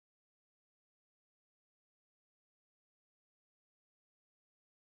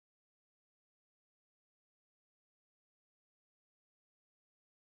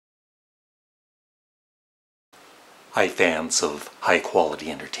Hi fans of high quality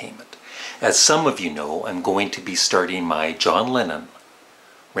entertainment. As some of you know, I'm going to be starting my John Lennon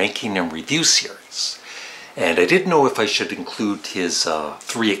ranking and review series. And I didn't know if I should include his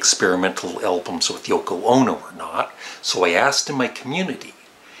 3 experimental albums with Yoko Ono or not, so I asked in my community.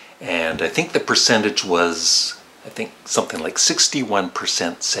 And I think the percentage was, something like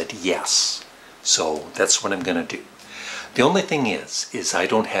 61% said yes. So that's what I'm going to do. The only thing is I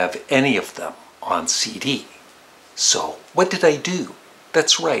don't have any of them on CD. So what did I do?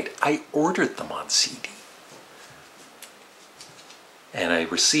 That's right, I ordered them on CD. And I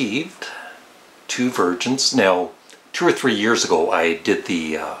received 2 versions. Now, 2 or 3 years ago I did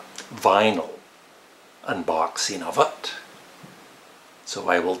the vinyl unboxing of it. So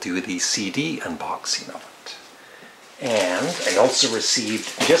I will do the CD unboxing of it. And I also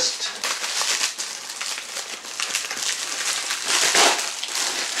received just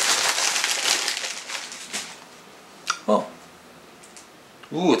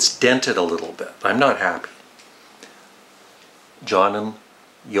ooh, it's dented a little bit. I'm not happy. John and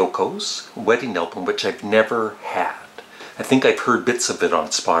Yoko's wedding album, which I've never had. I think I've heard bits of it on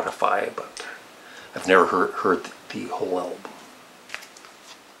Spotify, but I've never heard the whole album.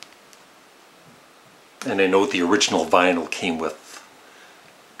 And I know the original vinyl came with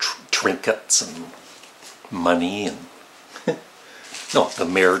trinkets and money and no, the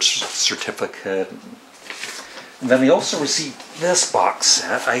marriage certificate. And then I also received this box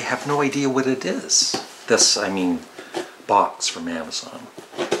set. I have no idea what it is. This, box from Amazon.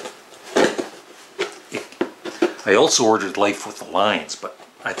 I also ordered Life with the Lines, but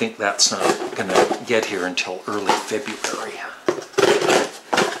I think that's not going to get here until early February.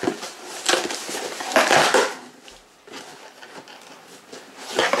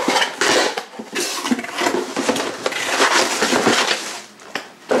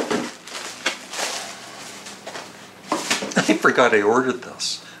 I forgot I ordered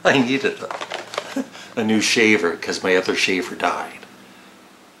this. I needed a new shaver because my other shaver died.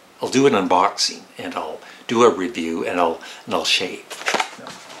 I'll do an unboxing and I'll do a review and I'll shave.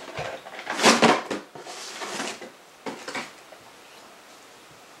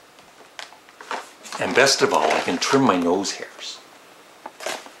 And best of all, I can trim my nose hairs.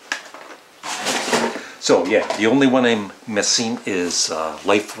 So yeah, the only one I'm missing is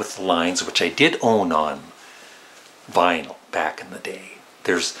Life with the Lines, which I did own on vinyl back in the day.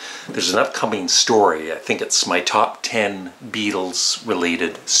 There's an upcoming story. I think it's my top 10 Beatles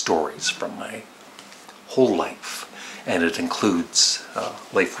related stories from my whole life, and it includes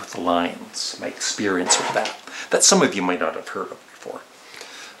Life with the Lines, my experience with that some of you might not have heard of before.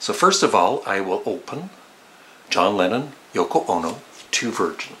 So first of all, I will open John Lennon, Yoko Ono, 2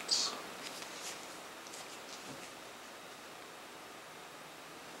 Virgins.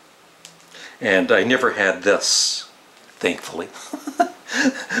 And I never had this, thankfully,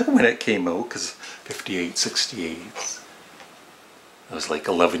 when it came out, because 58, 68, I was like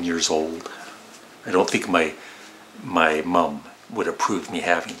 11 years old. I don't think my mum would approve me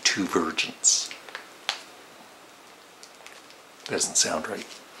having 2 virgins. Doesn't sound right.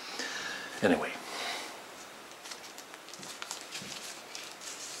 Anyway.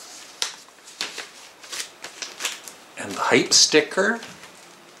 And the hype sticker.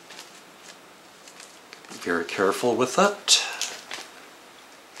 Be very careful with it.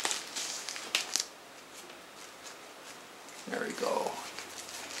 There we go.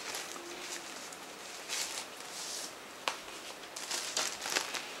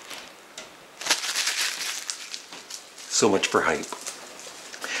 So much for hype.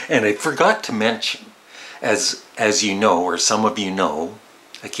 And I forgot to mention, as you know, or some of you know,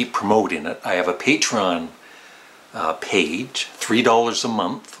 I keep promoting it, I have a Patreon page, $3 a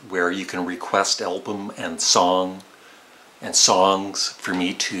month, where you can request album and songs for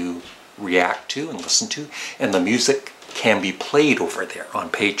me to react to and listen to, and the music can be played over there on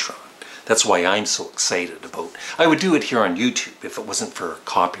Patreon. That's why I'm so excited about. I would do it here on YouTube if it wasn't for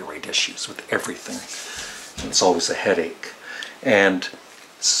copyright issues with everything. It's always a headache. And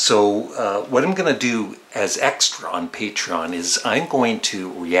so what I'm going to do as extra on Patreon is I'm going to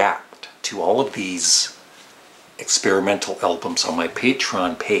react to all of these experimental albums on my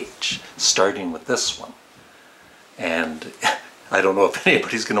Patreon page, starting with this one. And I don't know if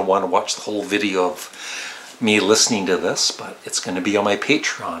anybody's going to want to watch the whole video of me listening to this, but it's going to be on my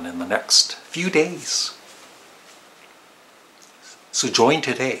Patreon in the next few days. So join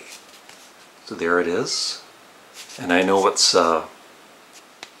today. So there it is. And I know it's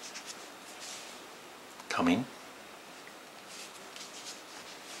coming.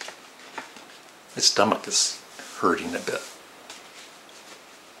 My stomach is hurting a bit.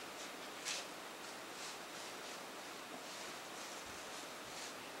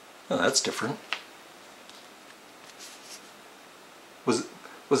 Oh, that's different. Was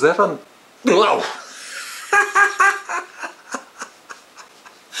that on? Whoa!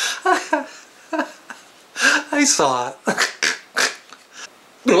 I saw it.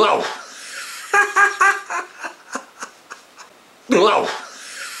 Whoa! Whoa!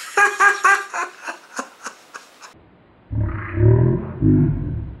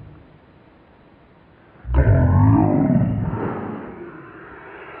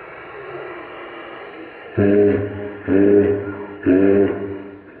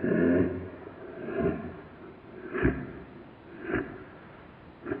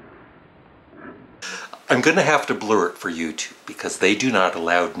 I'm going to have to blur it for YouTube because they do not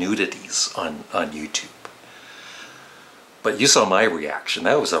allow nudities on YouTube. But you saw my reaction.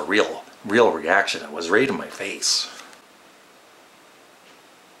 That was a real reaction. It was right in my face.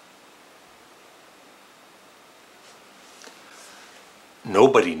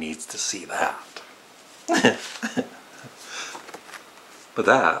 Nobody needs to see that. But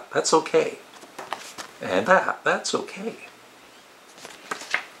that's okay. And that's okay.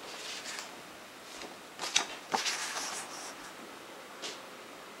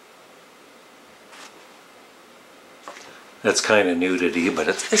 That's kind of nudity, but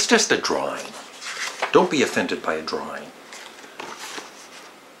it's just a drawing. Don't be offended by a drawing.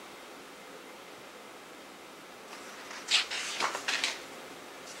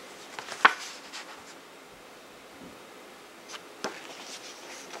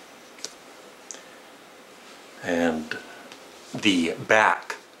 And the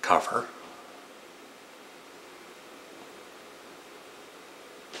back cover .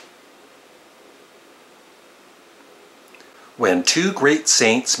 When two great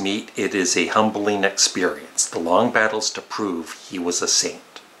saints meet, it is a humbling experience. The long battles to prove he was a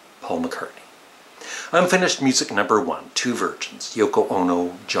saint. Paul McCartney. Unfinished music number 1, Two Virgins, Yoko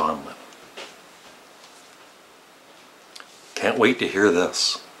Ono, John Lennon. Can't wait to hear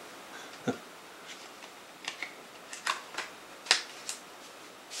this. And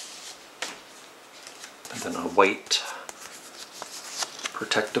then a white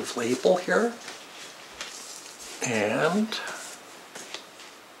protective label here. And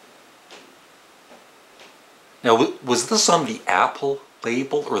now, was this on the Apple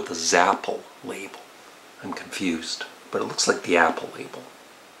label or the Zapple label? I'm confused, but it looks like the Apple label.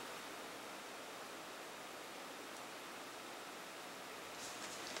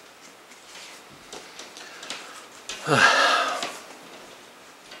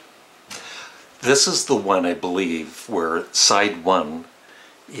 This is the one, I believe, where side 1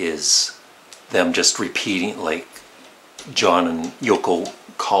 is them just repeating, like John and Yoko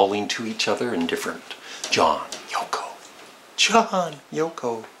calling to each other in different John,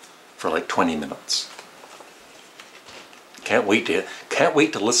 Yoko, for like 20 minutes. Can't wait to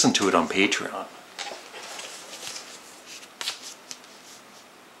listen to it on Patreon.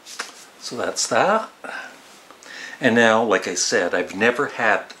 So that's that. And now, like I said, I've never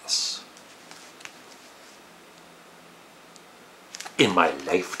had this in my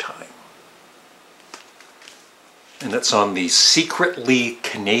lifetime. And it's on the Secretly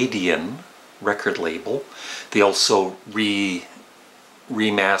Canadian record label. They also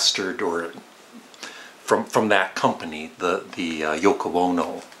remastered, or from that company, the Yoko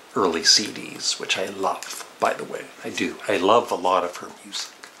Ono early CDs, which I love, by the way. I do. I love a lot of her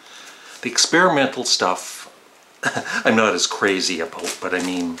music. The experimental stuff, I'm not as crazy about, but I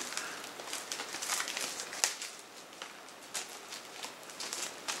mean,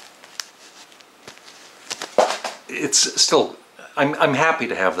 it's still, I'm happy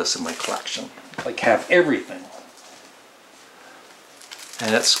to have this in my collection. Like, have everything.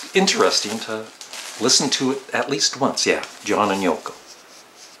 And it's interesting to listen to it at least once. Yeah, John and Yoko.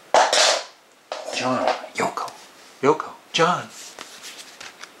 John, Yoko, Yoko, John.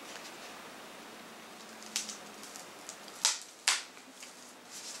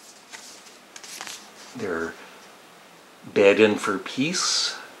 Their Bed In for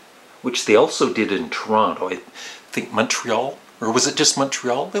Peace, which they also did in Toronto. I think Montreal, or was it just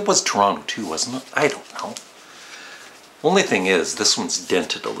Montreal? It was Toronto too, wasn't it? I don't know. Only thing is, this one's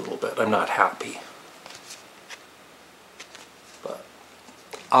dented a little bit. I'm not happy. But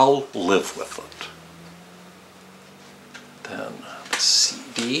I'll live with it. Then the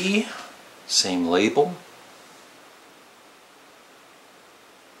CD, same label.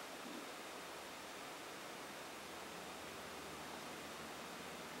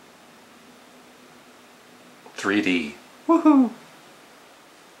 .3D. Woohoo!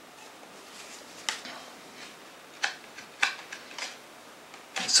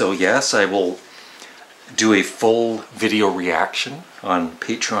 So yes, I will do a full video reaction on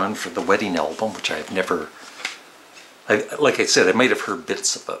Patreon for the wedding album, which I've never, like I said, I might have heard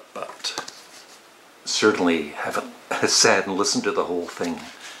bits of it, but certainly haven't sat and listened to the whole thing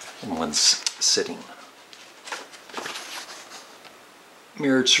in one sitting.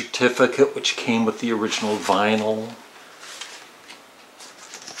 Marriage certificate, which came with the original vinyl.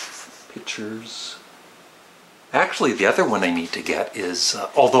 Pictures. Actually, the other one I need to get is,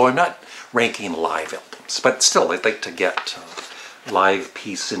 although I'm not ranking live albums, but still I'd like to get Live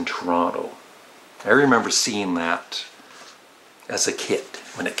Peace in Toronto. I remember seeing that as a kid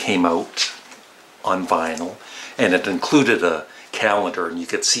when it came out on vinyl, and it included a calendar, and you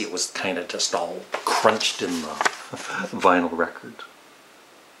could see it was kind of just all crunched in the vinyl record.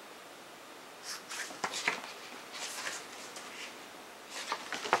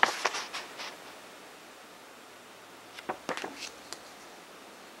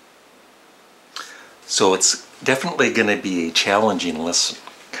 So it's definitely going to be a challenging listen,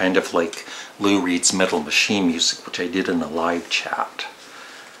 kind of like Lou Reed's Metal Machine Music, which I did in a live chat.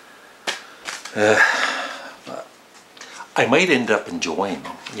 But I might end up enjoying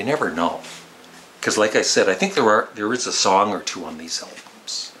them. You never know. Because like I said, I think there is a song or two on these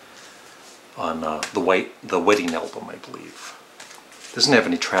albums. On the wedding album, I believe. Doesn't have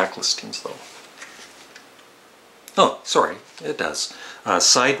any track listings though. Oh, sorry, it does.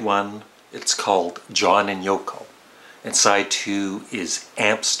 Side 1, it's called John and Yoko. And side 2 is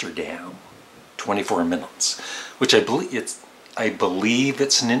Amsterdam, 24 minutes, which I believe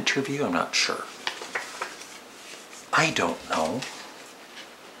it's an interview. I'm not sure. I don't know.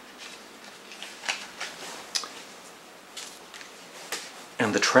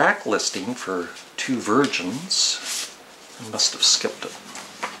 And the track listing for Two Virgins, I must have skipped it.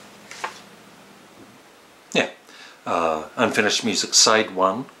 Yeah, Unfinished Music, side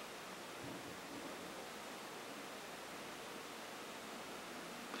 1.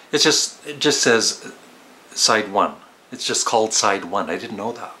 It just says side 1. It's just called side 1. I didn't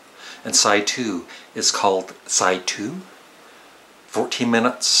know that. And side 2 is called side 2. 14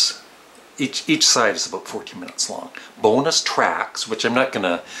 minutes. Each side is about 14 minutes long. Bonus tracks, which I'm not going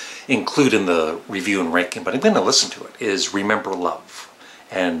to include in the review and ranking, but I'm going to listen to it, is Remember Love.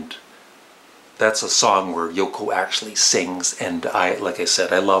 And that's a song where Yoko actually sings, and like I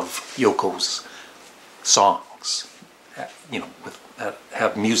said, I love Yoko's songs, you know, that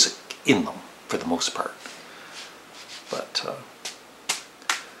have music in them for the most part. But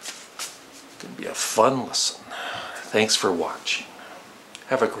it's going to be a fun listen. Thanks for watching.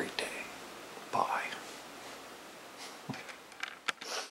 Have a great day.